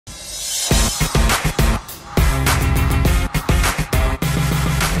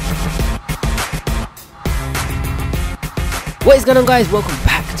What is going on, guys? Welcome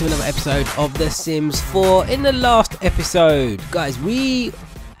back to another episode of The Sims 4. In the last episode, guys, we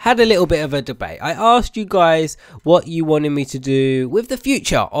had a little bit of a debate. I asked you guys what you wanted me to do with the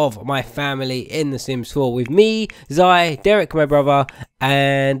future of my family in The Sims 4 with me, Zai, Derek, my brother,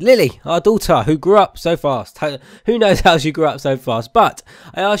 and Lily, our daughter, who grew up so fast. Who knows how she grew up so fast? But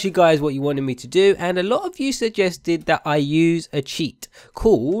I asked you guys what you wanted me to do, and a lot of you suggested that I use a cheat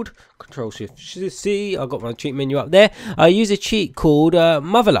called Control-Shift-C. I got my cheat menu up there. I use a cheat called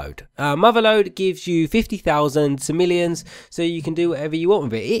motherlode. Motherlode gives you 50,000 simoleons, so you can do whatever you want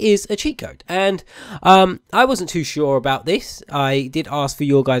with it. It is a cheat code, and I wasn't too sure about this. I did ask for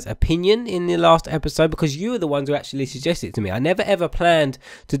your guys' opinion in the last episode because you were the ones who actually suggested it to me. I never ever planned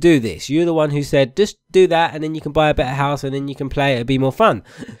to do this. You're the one who said just do that, and then you can buy a better house, and then you can play. It'll be more fun.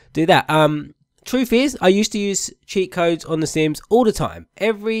 Do that. Truth is, I used to use cheat codes on The Sims all the time.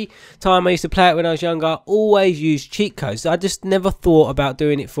 Every time I used to play it when I was younger, always used cheat codes. I just never thought about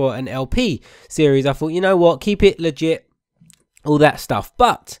doing it for an LP series. I thought, you know what, keep it legit, all that stuff.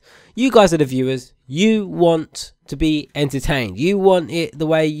 But you guys are the viewers. You want to be entertained. You want it the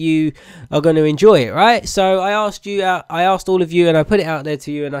way you are going to enjoy it, right? So I asked you out, I asked all of you, and I put it out there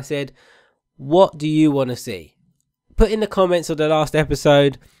to you, and I said, what do you want to see? Put in the comments of the last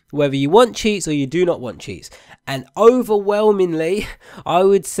episode whether you want cheats or you do not want cheats, and overwhelmingly I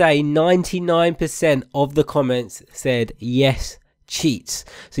would say 99% of the comments said yes, cheats.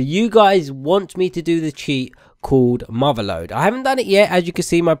 So you guys want me to do the cheat called motherlode. I haven't done it yet. As you can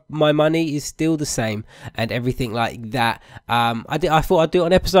see, my money is still the same and everything like that. I thought I'd do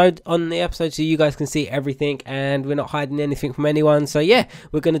it on the episode so you guys can see everything and we're not hiding anything from anyone. So yeah,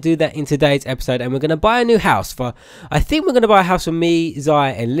 we're going to do that in today's episode, and we're going to buy a new house for, I think we're going to buy a house for me, Zai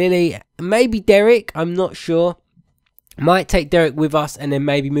and Lily, maybe Derek, I'm not sure. Might take Derek with us and then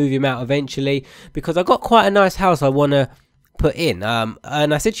maybe move him out eventually, because I got quite a nice house I want to put in,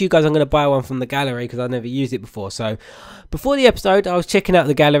 and I said to you guys I'm going to buy one from the gallery because I've never used it before. So before the episode I was checking out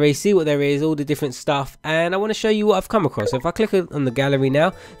the gallery, see what there is, all the different stuff, and I want to show you what I've come across. So if I click on the gallery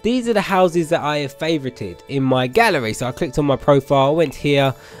now, these are the houses that I have favorited in my gallery. So I clicked on my profile, I went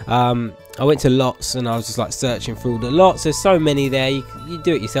here, I went to lots, and I was just like searching through all the lots. There's so many there. You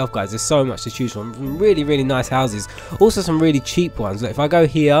do it yourself, guys. There's so much to choose from. Really nice houses, also some really cheap ones. Look, if I go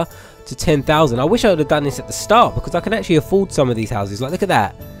here to 10,000, I wish I would have done this at the start because I can actually afford some of these houses. Like, look at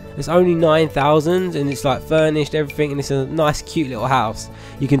that, it's only 9,000 and it's like furnished, everything, and it's a nice cute little house.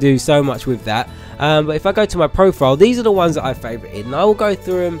 You can do so much with that. But if I go to my profile, these are the ones that I favorited, and I will go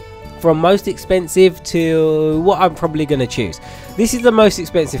through them from most expensive to what I'm probably going to choose. This is the most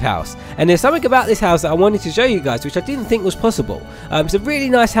expensive house, and there's something about this house that I wanted to show you guys which I didn't think was possible. It's a really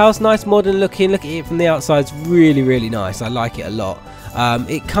nice house, nice modern looking. Look at it from the outside, it's really nice. I like it a lot.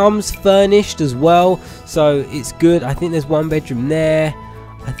 It comes furnished as well, so it's good. I think there's one bedroom there.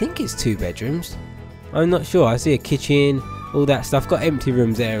 I think it's 2 bedrooms. I'm not sure. I see a kitchen, all that stuff. Got empty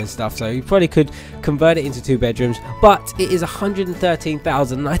rooms there and stuff, so you probably could convert it into 2 bedrooms. But it is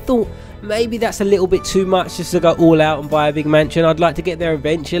 113,000, and I thought maybe that's a little bit too much just to go all out and buy a big mansion. I'd like to get there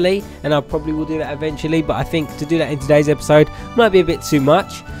eventually, and I probably will do that eventually, but I think to do that in today's episode might be a bit too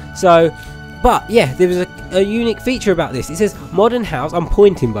much. So, but yeah, there was a unique feature about this. It says modern house. I'm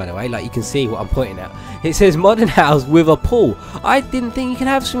pointing, by the way, like you can see what I'm pointing at. It says modern house with a pool. I didn't think you could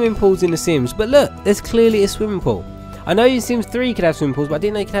have swimming pools in The Sims, but look, there's clearly a swimming pool. I know in Sims 3 you could have swimming pools, but I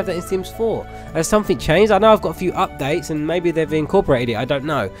didn't know you could have that in Sims 4. Has something changed? I know I've got a few updates and maybe they've incorporated it, I don't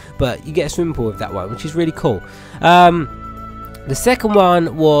know. But you get a swimming pool with that one, which is really cool. The second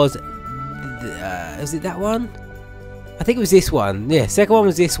one was, is it that one? I think it was this one. Yeah, second one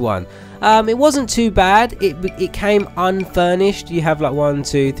was this one. It wasn't too bad. It came unfurnished. You have like 1,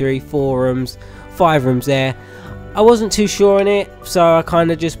 2, 3, 4 rooms, 5 rooms there. I wasn't too sure on it, so I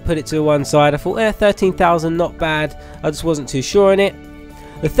kind of just put it to one side. I thought, 13,000, not bad. I just wasn't too sure on it.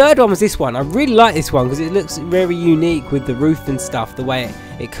 The third one was this one. I really like this one because it looks very unique with the roof and stuff, the way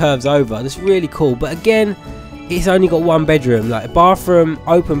it curves over. It's really cool. But again, it's only got 1 bedroom, like a bathroom,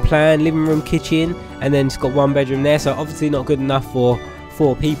 open plan, living room, kitchen, and then it's got 1 bedroom there. So obviously not good enough for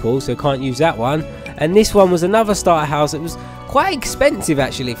 4 people, so can't use that one. And this one was another starter house. It was quite expensive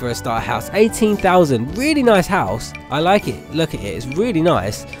actually for a starter house, 18,000. Really nice house. I like it. Look at it. It's really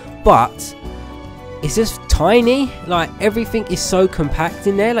nice, but it's just tiny. Like everything is so compact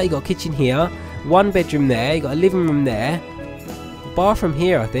in there. Like you got a kitchen here, 1 bedroom there, you got a living room there, bathroom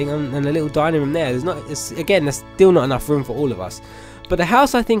here, I think, and a little dining room there. Again, there's still not enough room for all of us. But the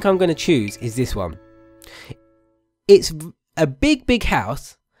house I think I'm going to choose is this one. It's a big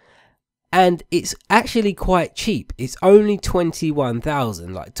house, and it's actually quite cheap. It's only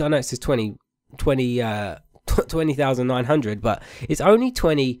 21,000. Like, I know it says 20 20,900, but it's only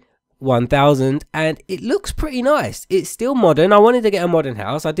 21,000 and it looks pretty nice. It's still modern. I wanted to get a modern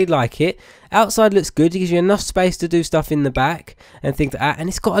house. I did like it. Outside looks good. It gives you enough space to do stuff in the back and things like that, and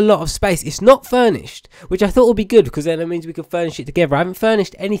it's got a lot of space. It's not furnished, which I thought would be good because then it means we can furnish it together. I haven't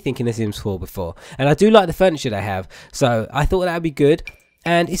furnished anything in The Sims 4 before, and I do like the furniture they have, so I thought that would be good.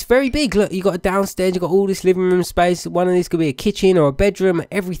 And it's very big. Look, you got a downstairs, you got all this living room space. One of these could be a kitchen or a bedroom,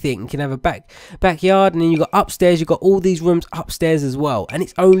 everything. You can have a backyard, and then you got upstairs, you got all these rooms upstairs as well. And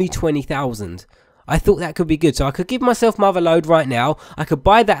it's only 20,000. I thought that could be good. So I could give myself motherlode right now. I could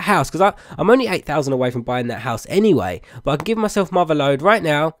buy that house because I'm only 8,000 away from buying that house anyway. But I can give myself motherlode right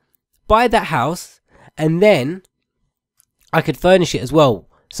now, buy that house, and then I could furnish it as well.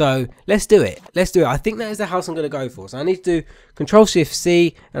 So let's do it. Let's do it. I think that is the house I'm going to go for. So I need to do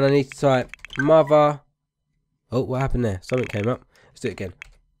Control-Shift-C and I need to type mother. Oh, what happened there? Something came up. Let's do it again.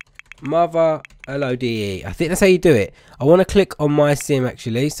 Motherlode. I think that's how you do it. I want to click on my sim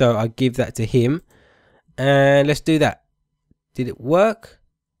actually. So I give that to him. And let's do that. Did it work?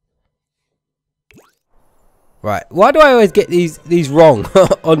 Right. Why do I always get these wrong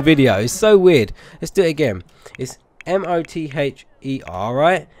on video? It's so weird. Let's do it again. It's M-O-T-H-E-R,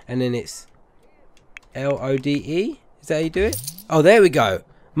 right? And then it's L-O-D-E. Is that how you do it? Oh, there we go.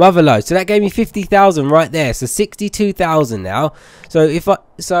 Motherlode. So that gave me 50,000 right there. So 62,000 now. So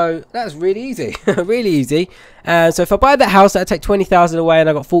that's really easy. Really easy. And so if I buy that house, that'll take 20,000 away and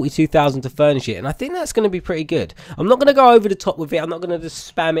I got 42,000 to furnish it. And I think that's going to be pretty good. I'm not going to go over the top with it. I'm not going to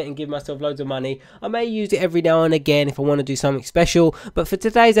just spam it and give myself loads of money. I may use it every now and again if I want to do something special. But for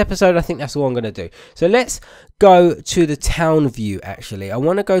today's episode, I think that's all I'm going to do. So let's go to the town view actually. I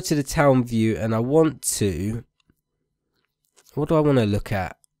want to go to the town view and I want to... What do I want to look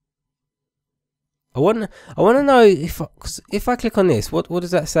at? I want to know if I click on this, what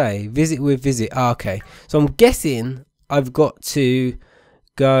does that say? Visit with visit. Ah, okay. So I'm guessing I've got to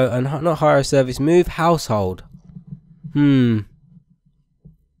go and not hire a service, move household. I'm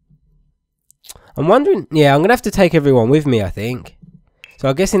wondering. Yeah, I'm gonna have to take everyone with me, I think. So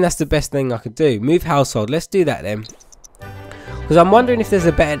I'm guessing that's the best thing I could do. Move household. Let's do that then. Because I'm wondering if there's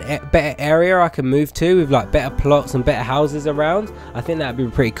a better area I can move to with like better plots and better houses around. I think that'd be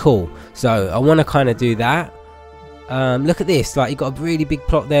pretty cool. So I want to kind of do that. Look at this. Like you got a really big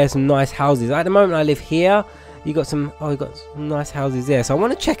plot there, some nice houses. At the moment I live here. You got some. Oh, you got some nice houses there. So I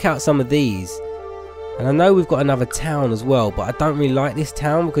want to check out some of these. And I know we've got another town as well, but I don't really like this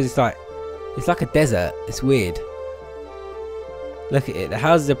town because it's like a desert. It's weird. Look at it. The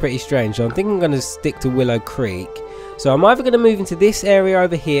houses are pretty strange. So I'm thinking I'm going to stick to Willow Creek. So I'm either going to move into this area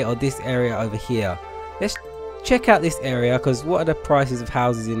over here or this area over here. Let's check out this area because what are the prices of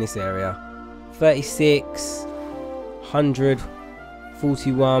houses in this area? 36, 100,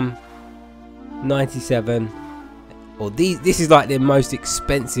 41, 97. Or this is like the most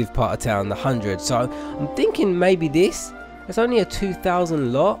expensive part of town, the 100. So I'm thinking maybe this. It's only a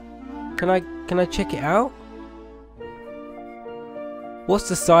 2,000 lot. Can I check it out? What's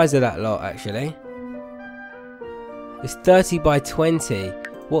the size of that lot actually? It's 30 by 20.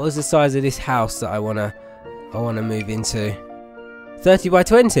 What was the size of this house that I wanna move into? 30 by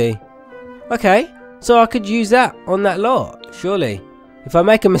 20. Okay, so I could use that on that lot, surely. If I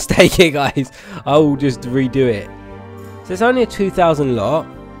make a mistake here, guys, I will just redo it. So it's only a 2,000 lot.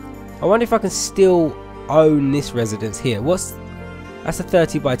 I wonder if I can still own this residence here. That's a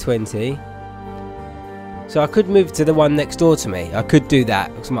 30 by 20. So I could move to the one next door to me. I could do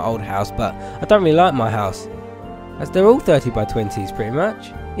that. It's my old house, but I don't really like my house. As they're all 30 by 20s pretty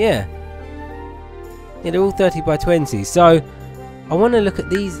much. Yeah, they're all 30 by 20s. So I want to look at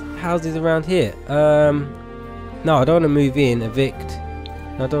these houses around here. No, I don't want to move in, evict.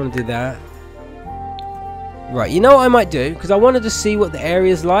 No, I don't want to do that. Right, you know what I might do? Because I want to just see what the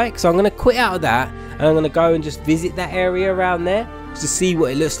area's like. So I'm going to quit out of that. And I'm going to go and just visit that area around there. To see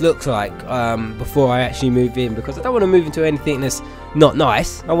what it looks like before I actually move in. Because I don't want to move into anything that's not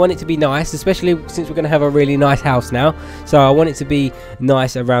nice. I want it to be nice. Especially since we're going to have a really nice house now. So I want it to be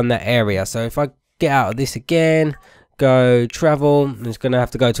nice around that area. So if I get out of this again. Go travel. I'm just going to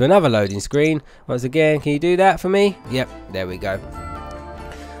have to go to another loading screen. Once again, can you do that for me? Yep, there we go.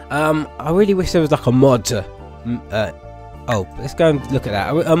 I really wish there was like a mod to... oh, let's go and look at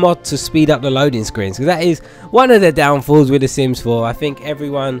that. A mod to speed up the loading screens. Because that is one of the downfalls with The Sims 4. I think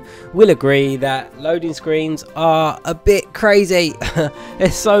everyone will agree that loading screens are a bit crazy.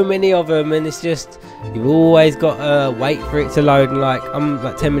 There's so many of them. And it's just... You've always got to wait for it to load. And like, I'm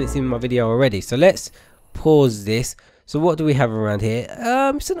like 10 minutes in my video already. So let's pause this. So what do we have around here?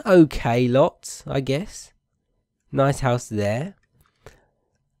 It's an okay lot, I guess. Nice house there.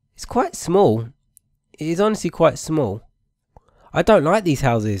 It's quite small. It is honestly quite small. I don't like these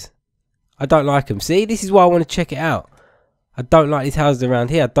houses. I don't like them. See, this is why I want to check it out. I don't like these houses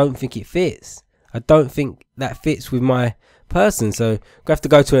around here. I don't think it fits. I don't think that fits with my person. So I have to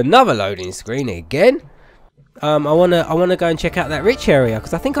go to another loading screen again. I wanna go and check out that rich area,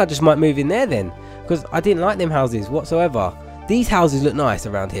 because I think I just might move in there then, because I didn't like them houses whatsoever. These houses look nice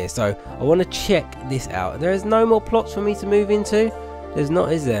around here, so I want to check this out. There is no more plots for me to move into. There's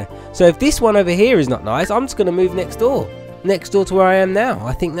not, is there? So if this one over here is not nice, I'm just going to move next door to where I am now.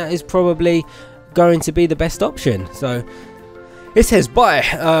 I think that is probably going to be the best option. So it says buy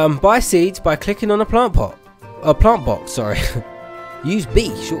seeds by clicking on a plant box, sorry. Use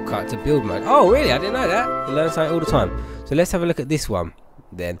B shortcut to build mode. Oh really? I didn't know that. I learn something all the time. So let's have a look at this one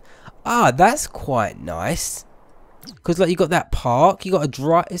then. Ah, that's quite nice. Because like you got that park, you got a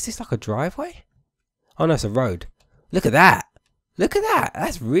drive. Is this like a driveway? Oh no, it's a road. Look at that. Look at that.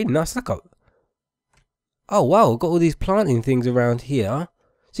 That's really nice. Like a... Oh wow, we've got all these planting things around here.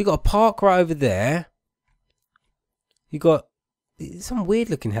 So you got a park right over there. You got some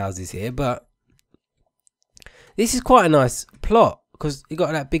weird looking houses here, but this is quite a nice plot because you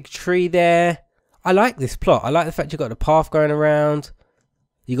got that big tree there. I like this plot. I like the fact you got the path going around.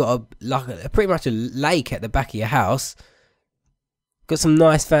 You got pretty much a lake at the back of your house. Got some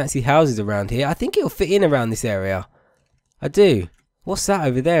nice fancy houses around here. I think it'll fit in around this area. I do. What's that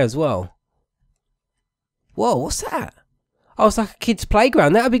over there as well? Whoa, what's that? Oh, it's like a kid's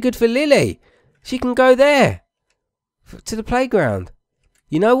playground. That would be good for Lily. She can go there to the playground.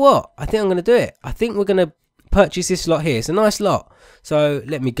 You know what? I think I'm going to do it. I think we're going to purchase this lot here. It's a nice lot. So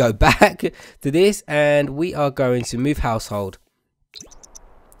let me go back to this and we are going to move household.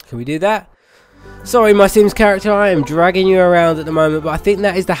 Can we do that? Sorry, my Sims character, I am dragging you around at the moment, but I think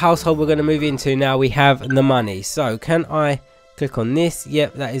that is the household we're going to move into now we have the money. So can I click on this?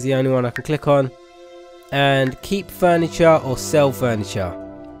 Yep, that is the only one I can click on. And keep furniture or sell furniture.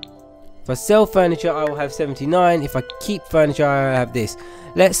 If I sell furniture, I will have 79. If I keep furniture, I will have this.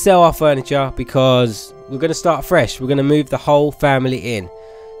 Let's sell our furniture because we're going to start fresh. We're going to move the whole family in.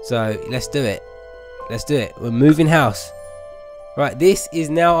 So let's do it. Let's do it. We're moving house. Right, this is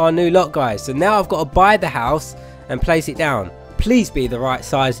now our new lot, guys. So now I've got to buy the house and place it down. Please be the right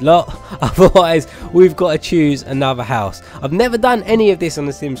size lot, otherwise we've got to choose another house. I've never done any of this on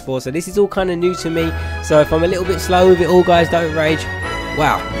The Sims 4, so this is all kind of new to me. So if I'm a little bit slow with it all, guys, don't rage.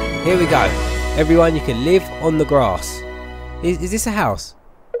 Wow, here we go. Everyone, you can live on the grass. Is this a house?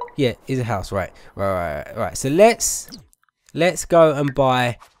 Yeah, it's a house, right. Right. So let's go and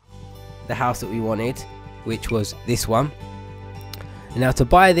buy the house that we wanted, which was this one. And now to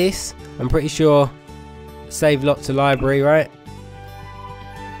buy this, I'm pretty sure save lot to library, right?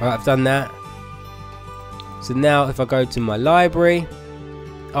 Alright, I've done that. So now if I go to my library,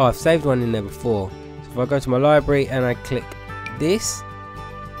 oh, I've saved one in there before. So if I go to my library and I click this,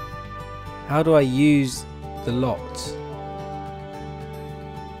 how do I use the lot?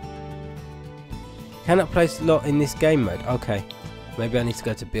 Cannot place the lot in this game mode. Okay, maybe I need to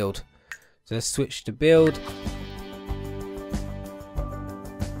go to build. So let's switch to build.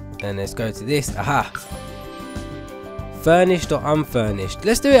 And let's go to this. Aha! Furnished or unfurnished?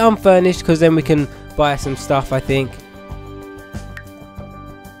 Let's do it unfurnished because then we can buy some stuff, I think.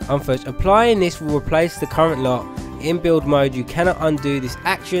 Unfurnished. Applying this will replace the current lot. In build mode, you cannot undo this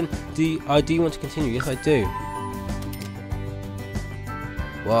action. Do you want to continue? Yes, I do.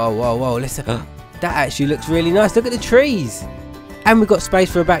 Whoa. Listen. That actually looks really nice. Look at the trees. And we've got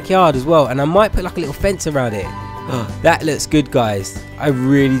space for a backyard as well. And I might put like a little fence around it. That looks good, guys. I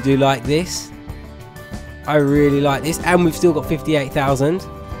really do like this. I really like this. And we've still got 58,000.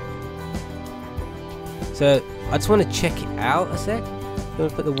 So I just want to check it out a sec. I'm going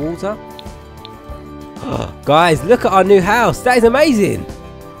to put the walls up. Guys, look at our new house. That is amazing.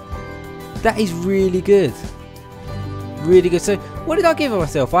 That is really good. Really good. So what did I give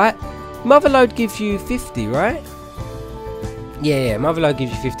myself? Motherlode gives you 50, right? Yeah, Motherlode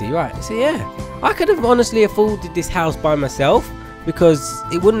gives you 50, right? So yeah, I could have honestly afforded this house by myself because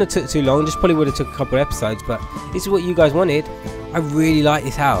it wouldn't have took too long. Just probably would have took a couple of episodes, but this is what you guys wanted. I really like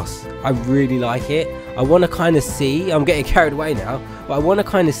this house. I really like it. I want to kind of see. I'm getting carried away now, but I want to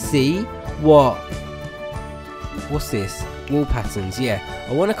kind of see what's this? Wall patterns. Yeah,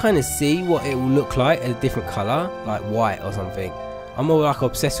 I want to kind of see what it will look like a different color, like white or something. I'm more like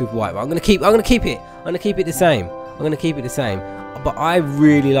obsessed with white, but I'm gonna keep it. I'm gonna keep it the same. I'm gonna keep it the same. But I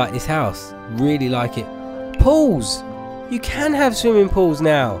really like this house. Really like it. Pools. You can have swimming pools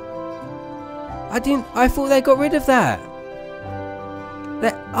now. I thought they got rid of that.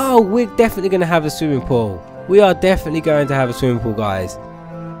 Oh, we're definitely gonna have a swimming pool. We are definitely going to have a swimming pool, guys.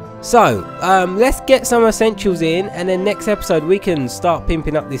 So let's get some essentials in, and then next episode we can start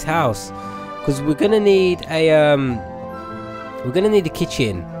pimping up this house, because we're gonna need a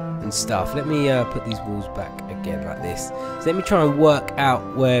kitchen and stuff. Let me put these walls back again like this. So let me try and work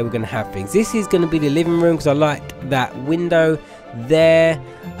out where we're gonna have things. This is gonna be the living room, because I like that window there.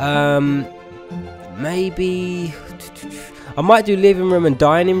 Maybe I might do living room and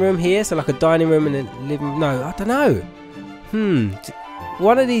dining room here, so like a dining room and a living. No, I don't know.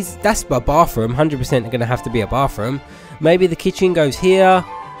 One of these, that's a bathroom. 100% gonna have to be a bathroom. Maybe the kitchen goes here,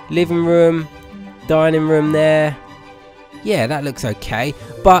 living room, dining room there. Yeah, that looks okay.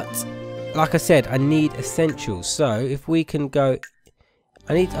 But like I said, I need essentials. So if we can go,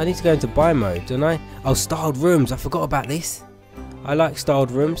 I need to go into buy mode, don't I? Oh, styled rooms. I forgot about this. I like styled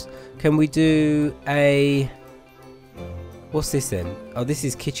rooms. Can we do a, what's this then? Oh, this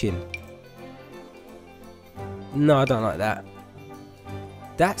is kitchen. No, I don't like that.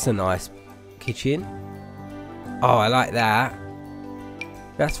 That's a nice kitchen. Oh, I like that.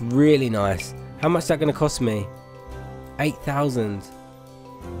 That's really nice. How much is that going to cost me? 8,000.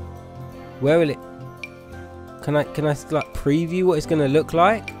 Where will it? Can I like preview what it's going to look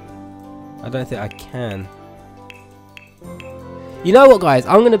like? I don't think I can. You know what, guys?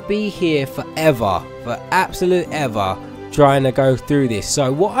 I'm going to be here forever, for absolute ever, trying to go through this.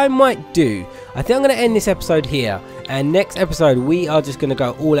 So what I might do, I think I'm going to end this episode here, and next episode we are just going to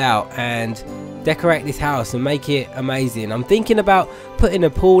go all out and decorate this house and make it amazing. I'm thinking about putting a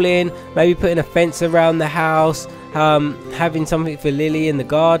pool in, maybe putting a fence around the house, having something for Lily in the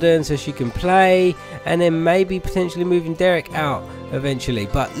garden so she can play, and then maybe potentially moving Derek out eventually.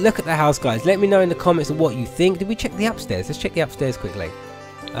 But look at the house, guys. Let me know in the comments of what you think. Did we check the upstairs? Let's check the upstairs quickly.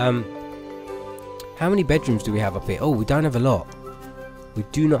 How many bedrooms do we have up here? Oh, we don't have a lot. We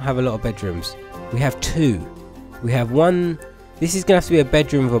do not have a lot of bedrooms. We have 2. We have 1. This is going to have to be a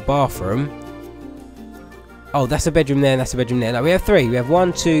bedroom with a bathroom. Oh, that's a bedroom there and that's a bedroom there. No, we have 3. We have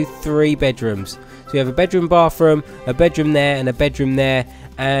 1, 2, 3 bedrooms. So we have a bedroom, bathroom, a bedroom there and a bedroom there.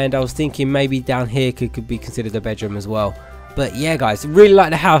 And I was thinking maybe down here could be considered a bedroom as well. But yeah, guys, really like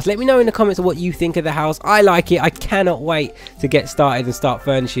the house. Let me know in the comments of what you think of the house. I like it. I cannot wait to get started and start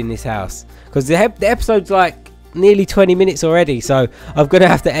furnishing this house, because the episode's like nearly 20 minutes already, so I'm gonna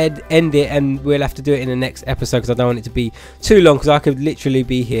have to end it, and we'll have to do it in the next episode, because I don't want it to be too long, because I could literally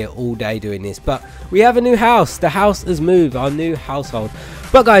be here all day doing this. But we have a new house. The house has moved, our new household.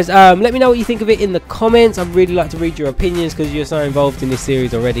 But guys, let me know what you think of it in the comments. I'd really like to read your opinions, because you're so involved in this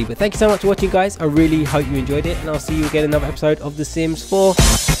series already. But thank you so much for watching, guys. I really hope you enjoyed it, and I'll see you again in another episode of The Sims 4.